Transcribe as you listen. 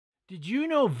Did you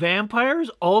know vampires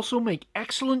also make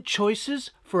excellent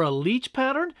choices for a leech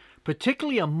pattern,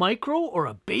 particularly a micro or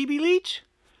a baby leech?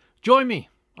 Join me.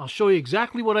 I'll show you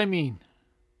exactly what I mean.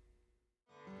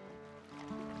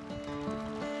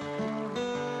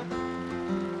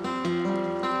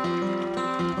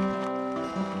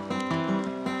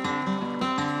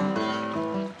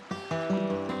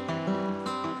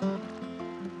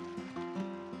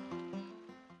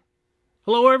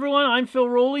 Hello everyone, I'm Phil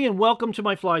Rowley and welcome to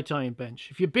my fly tying bench.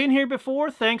 If you've been here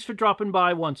before, thanks for dropping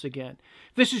by once again.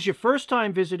 If this is your first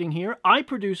time visiting here, I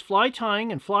produce fly tying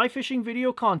and fly fishing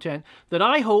video content that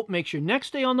I hope makes your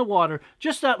next day on the water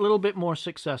just that little bit more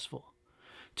successful.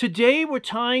 Today we're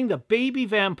tying the baby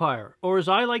vampire, or as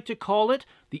I like to call it,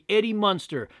 the Eddie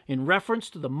Munster, in reference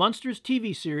to the Munsters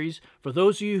TV series for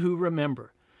those of you who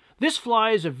remember. This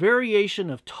fly is a variation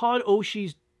of Todd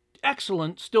Oshie's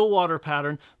excellent Stillwater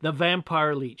pattern, the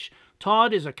Vampire Leech.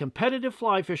 Todd is a competitive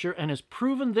fly fisher and has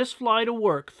proven this fly to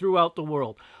work throughout the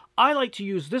world. I like to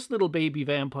use this little baby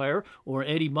vampire, or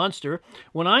Eddie Munster,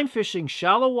 when I'm fishing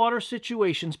shallow water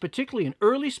situations, particularly in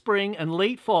early spring and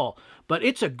late fall. But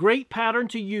it's a great pattern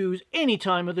to use any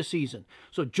time of the season.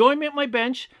 So join me at my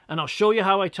bench and I'll show you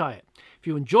how I tie it. If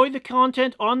you enjoy the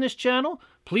content on this channel,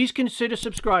 please consider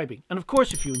subscribing. And of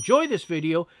course, if you enjoy this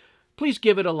video, please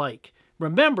give it a like.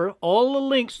 Remember, all the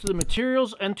links to the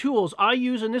materials and tools I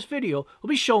use in this video will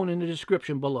be shown in the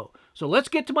description below. So let's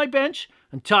get to my bench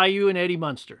and tie you an Eddie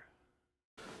Munster.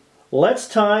 Let's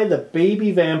tie the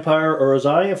baby vampire, or as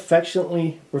I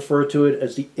affectionately refer to it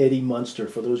as the Eddie Munster.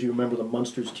 For those of you who remember the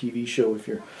Munsters TV show, if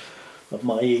you're of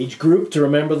my age group, to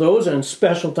remember those. And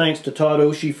special thanks to Todd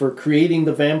Oshie for creating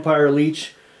the Vampire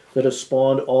Leech that has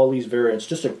spawned all these variants.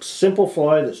 Just a simple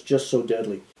fly that's just so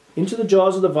deadly. Into the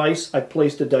jaws of the vise, I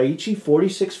placed a Daiichi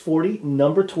 4640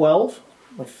 number 12.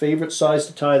 My favorite size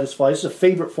to tie this fly. This is a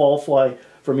favorite fall fly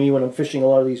for me when I'm fishing a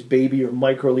lot of these baby or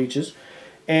micro leeches.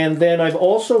 And then I've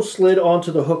also slid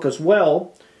onto the hook as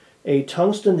well a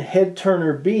tungsten head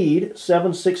turner bead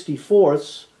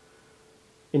 7/64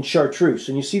 in Chartreuse.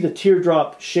 And you see the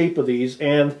teardrop shape of these.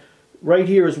 And right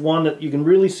here is one that you can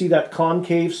really see that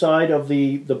concave side of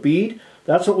the bead.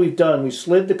 That's what we've done. We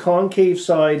slid the concave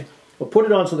side. We'll put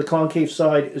it on so the concave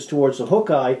side is towards the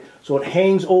hook eye, so it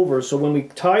hangs over. So when we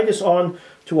tie this on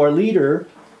to our leader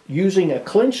using a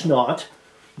clinch knot,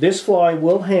 this fly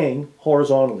will hang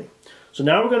horizontally. So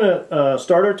now we're going to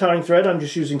start our tying thread. I'm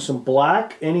just using some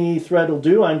black. Any thread will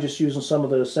do. I'm just using some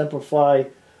of the Simplify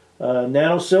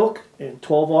Nano Silk in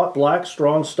 12-aught black,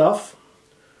 strong stuff.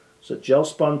 It's a gel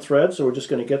spun thread, so we're just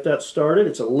going to get that started.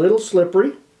 It's a little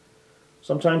slippery.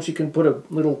 Sometimes you can put a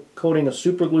little coating of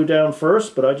super glue down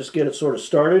first, but I just get it sort of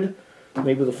started,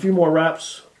 maybe with a few more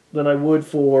wraps than I would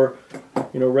for,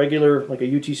 you know, regular, like a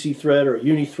UTC thread or a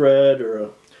uni thread or a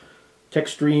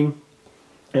Textreme.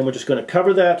 And we're just going to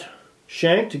cover that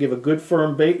shank to give a good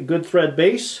firm, good thread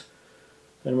base.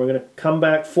 And we're going to come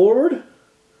back forward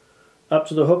up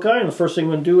to the hook eye, and the first thing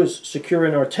we're going to do is secure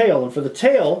in our tail. And for the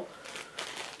tail,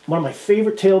 one of my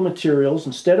favorite tail materials,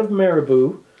 instead of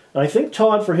Marabou, and I think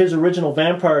Todd, for his original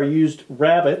vampire, used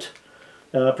rabbit.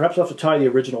 Perhaps I'll have to tie the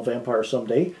original vampire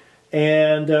someday.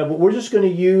 And but we're just going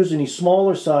to use, in these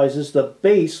smaller sizes, the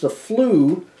base, the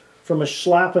flue, from a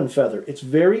Schlappen feather. It's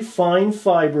very fine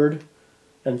fibered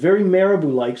and very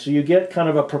Marabou-like, so you get kind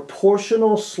of a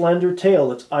proportional, slender tail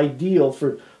that's ideal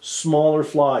for smaller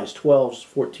flies, 12s,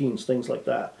 14s, things like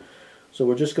that. So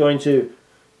we're just going to,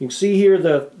 you can see here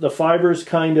the fibers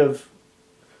kind of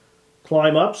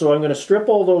climb up, so I'm going to strip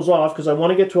all those off because I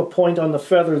want to get to a point on the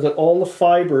feather that all the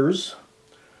fibers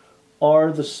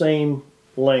are the same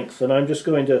length. And I'm just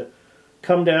going to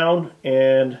come down,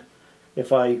 and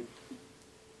if I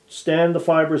stand the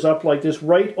fibers up like this,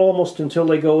 right almost until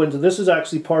they go into, this is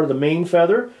actually part of the main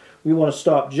feather. We want to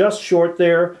stop just short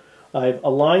there. I've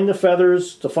aligned the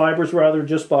feathers, the fibers rather,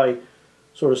 just by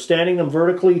sort of standing them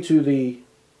vertically to the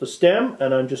stem,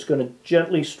 and I'm just going to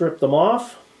gently strip them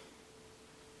off.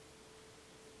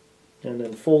 And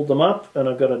then fold them up, and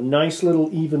I've got a nice little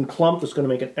even clump that's going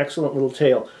to make an excellent little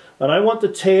tail. And I want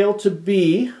the tail to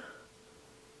be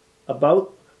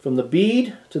about from the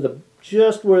bead to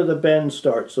just where the bend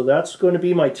starts. So that's going to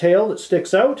be my tail that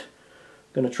sticks out.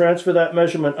 I'm going to transfer that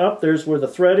measurement up. There's where the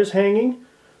thread is hanging.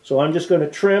 So I'm just going to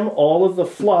trim all of the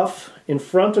fluff in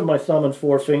front of my thumb and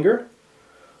forefinger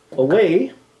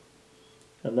away.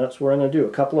 And that's where I'm going to do a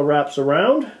couple of wraps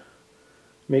around.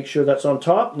 Make sure that's on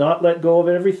top, not let go of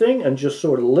everything, and just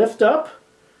sort of lift up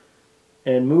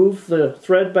and move the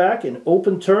thread back in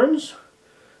open turns.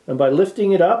 And by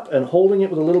lifting it up and holding it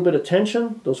with a little bit of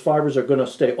tension, those fibers are going to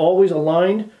stay always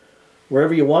aligned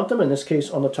wherever you want them, in this case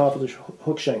on the top of the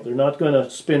hook shank. They're not going to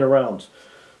spin around.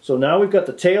 So now we've got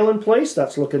the tail in place,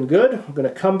 that's looking good. We're going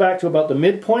to come back to about the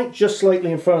midpoint, just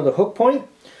slightly in front of the hook point.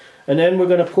 And then we're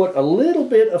going to put a little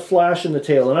bit of flash in the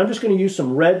tail. And I'm just going to use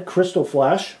some red crystal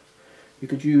flash. You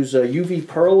could use UV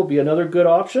pearl, would be another good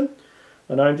option.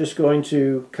 And I'm just going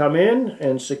to come in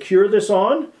and secure this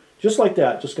on, just like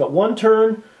that. Just got one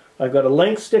turn. I've got a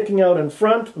length sticking out in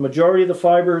front, the majority of the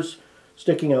fibers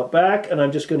sticking out back, and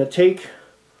I'm just going to take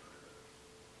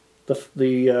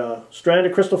the strand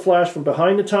of crystal flash from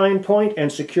behind the tying point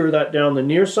and secure that down the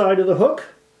near side of the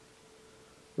hook,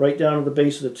 right down to the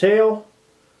base of the tail.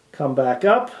 Come back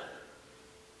up,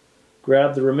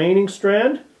 grab the remaining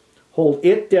strand, hold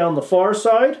it down the far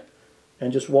side,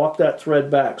 and just walk that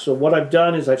thread back. So what I've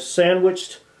done is I've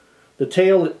sandwiched the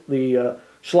tail, the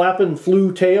Schlappen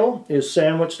flue tail is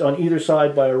sandwiched on either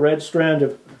side by a red strand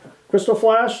of crystal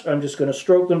flash. I'm just going to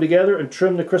stroke them together and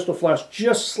trim the crystal flash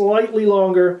just slightly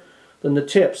longer than the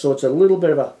tip, so it's a little bit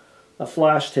of a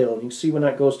flash tail. You can see when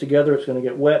that goes together, it's going to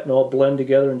get wet and all blend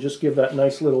together and just give that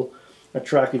nice little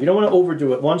attractive. You don't want to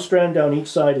overdo it. One strand down each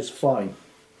side is fine.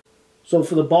 So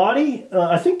for the body,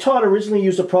 I think Todd originally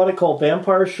used a product called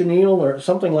Vampire Chenille or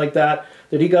something like that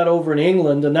he got over in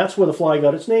England, and that's where the fly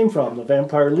got its name from, the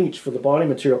Vampire Leech, for the body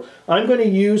material. I'm going to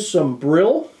use some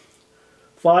Brill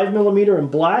 5mm in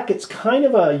black. It's kind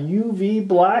of a UV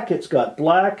black. It's got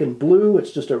black and blue.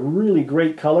 It's just a really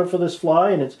great color for this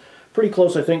fly, and it's pretty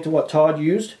close, I think, to what Todd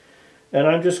used. And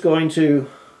I'm just going to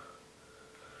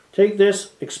take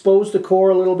this, expose the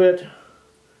core a little bit,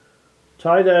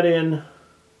 tie that in,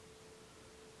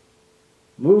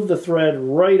 move the thread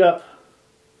right up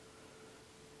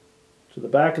to the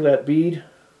back of that bead.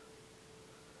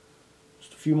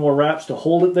 Just a few more wraps to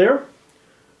hold it there.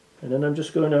 And then I'm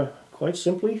just going to quite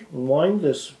simply wind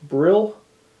this Brill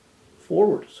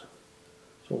forwards.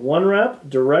 So one wrap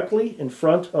directly in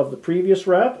front of the previous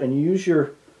wrap, and use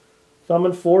your thumb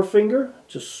and forefinger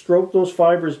to stroke those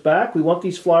fibers back. We want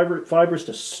these fibers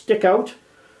to stick out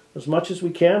as much as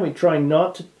we can. We try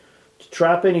not to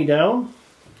trap any down.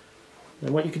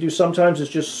 And what you can do sometimes is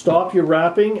just stop your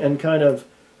wrapping and kind of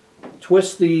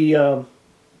twist the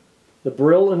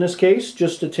Brill in this case,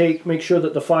 just to make sure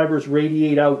that the fibers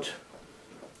radiate out,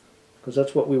 because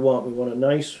that's what we want. We want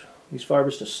these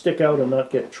fibers to stick out and not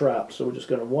get trapped. So we're just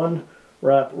going to one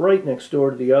wrap right next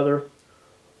door to the other,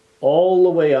 all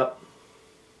the way up,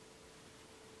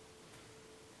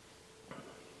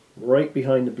 right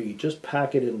behind the bead. Just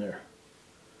pack it in there.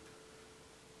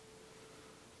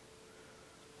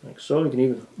 Like so. You can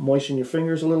even moisten your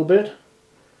fingers a little bit.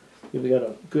 You've got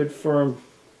a good firm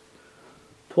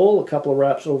pull, a couple of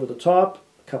wraps over the top,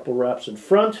 a couple of wraps in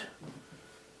front.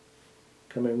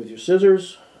 Come in with your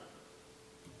scissors,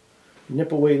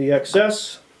 nip away the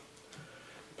excess,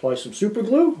 apply some super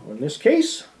glue. In this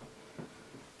case, I'm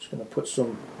just going to put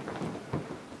some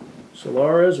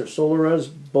Solares or Solares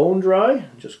bone dry,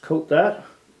 just coat that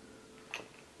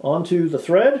onto the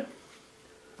thread,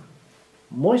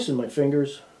 moisten my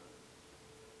fingers,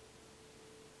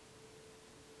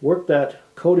 work that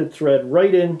coated thread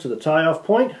right into the tie-off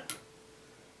point,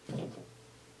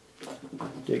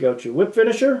 dig out your whip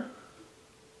finisher,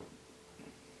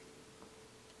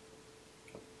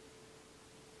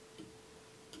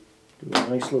 do a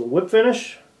nice little whip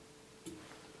finish,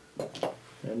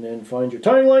 and then find your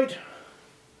tying light,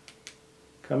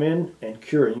 come in and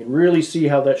cure. You can really see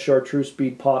how that Chartreuse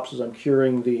bead pops as I'm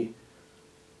curing the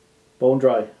bone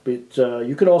dry. But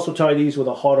you could also tie these with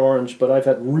a hot orange, but I've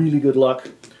had really good luck,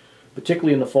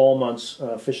 particularly in the fall months,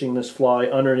 fishing this fly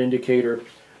under an indicator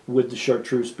with the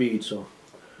Chartreuse bead. So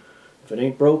if it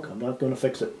ain't broke, I'm not going to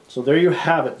fix it. So there you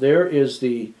have it. There is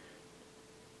the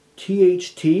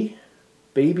THT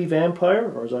Baby Vampire,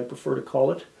 or as I prefer to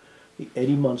call it, the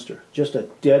Eddie Munster. Just a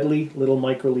deadly little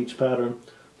micro leech pattern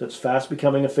that's fast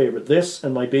becoming a favorite. This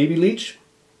and my Baby Leech,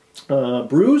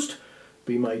 bruised,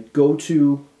 be my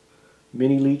go-to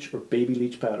mini leech or baby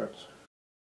leech patterns.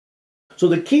 So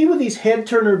the key with these head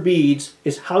turner beads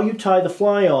is how you tie the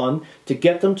fly on to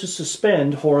get them to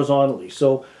suspend horizontally.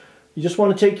 So you just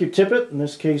want to take your tippet, in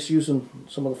this case using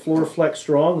some of the Fluoroflex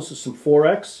Strong. This is some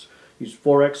 4X. Use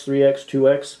 4X, 3X,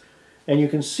 2X. And you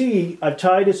can see I've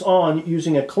tied this on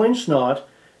using a clinch knot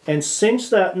and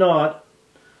cinched that knot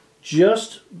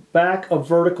just back a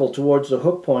vertical towards the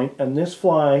hook point, and this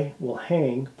fly will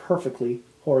hang perfectly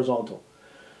horizontal.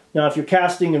 Now if you're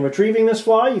casting and retrieving this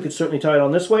fly, you could certainly tie it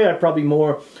on this way. I probably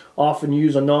more often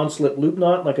use a non-slip loop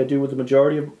knot like I do with the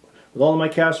majority of, with all of my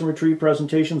cast and retrieve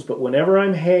presentations, but whenever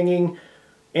I'm hanging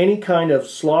any kind of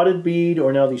slotted bead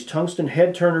or now these tungsten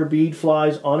head turner bead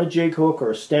flies on a jig hook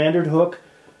or a standard hook,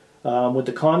 With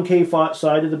the concave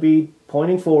side of the bead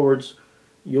pointing forwards,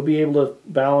 you'll be able to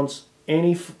balance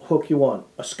any hook you want.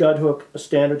 A scud hook, a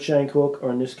standard shank hook, or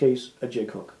in this case, a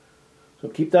jig hook. So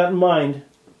keep that in mind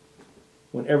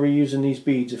whenever you're using these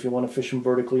beads if you want to fish them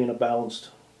vertically in a balanced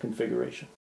configuration.